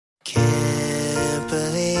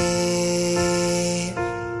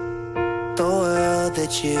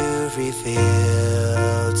what you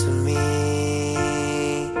revealed to me.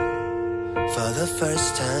 For the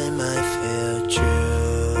first time I feel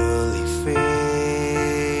truly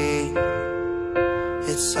free.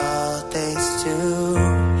 It's all thanks to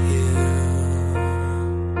you.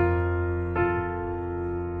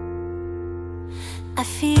 I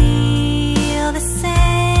feel the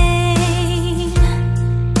same.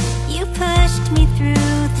 You pushed me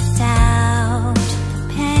through the doubt, the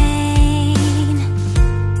pain.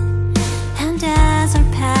 And as our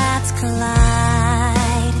paths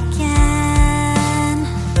collide again,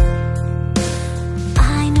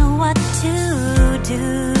 I know what to do.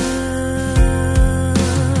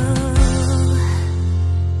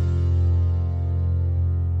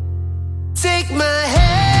 Take my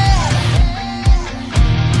hand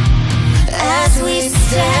as we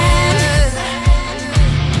stand.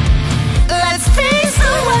 Let's face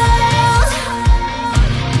the world.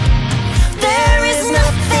 There is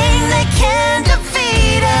nothing that can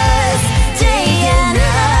defeat us. Day and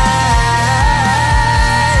night,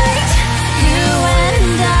 you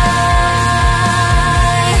and I.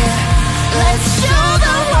 Let's show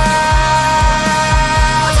the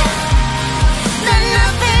world that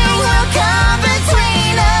nothing will come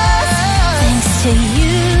between us. Thanks to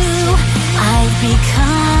you, I've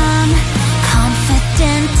become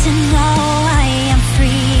confident to know I am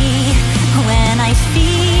free. When I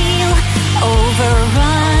feel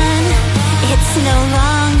overrun, it's no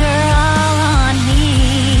longer all on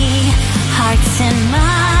me. Hearts and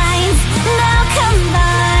minds now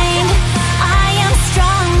combined, I am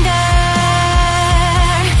stronger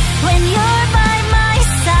when you're by my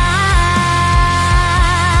side.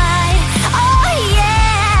 Oh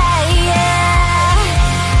yeah, yeah.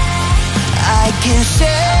 I can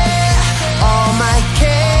share all my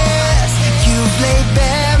cares. You've laid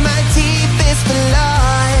bare my deepest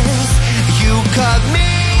flaws. You caught me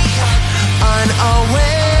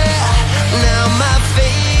unaware. Now my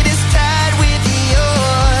fate is tied with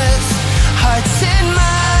yours. Hearts and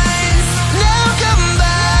minds now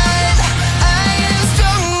combined, I am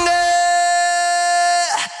stronger.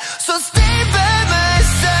 So stay by my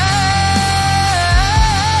side.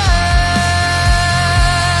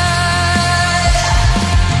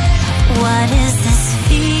 What is this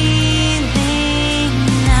feeling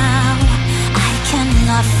now? I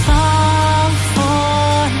cannot fall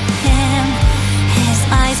for him. His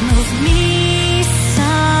eyes move me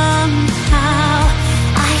somehow.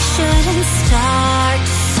 I shouldn't start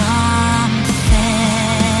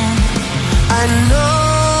something. I know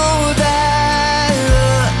that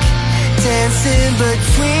look dancing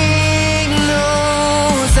between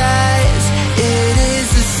those eyes. It is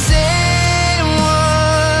the same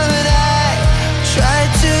one I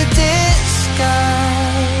tried to disguise.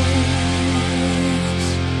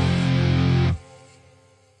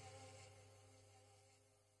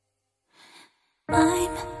 I'm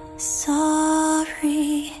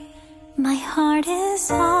sorry, my heart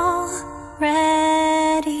is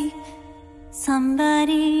already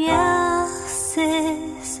somebody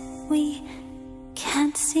else's. We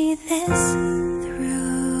can't see this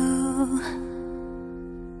through.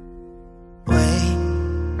 Wait,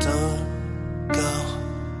 don't go.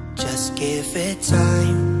 Just give it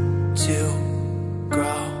time to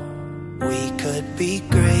grow. We could be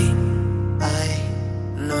great. I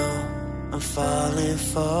know I'm falling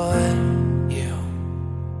for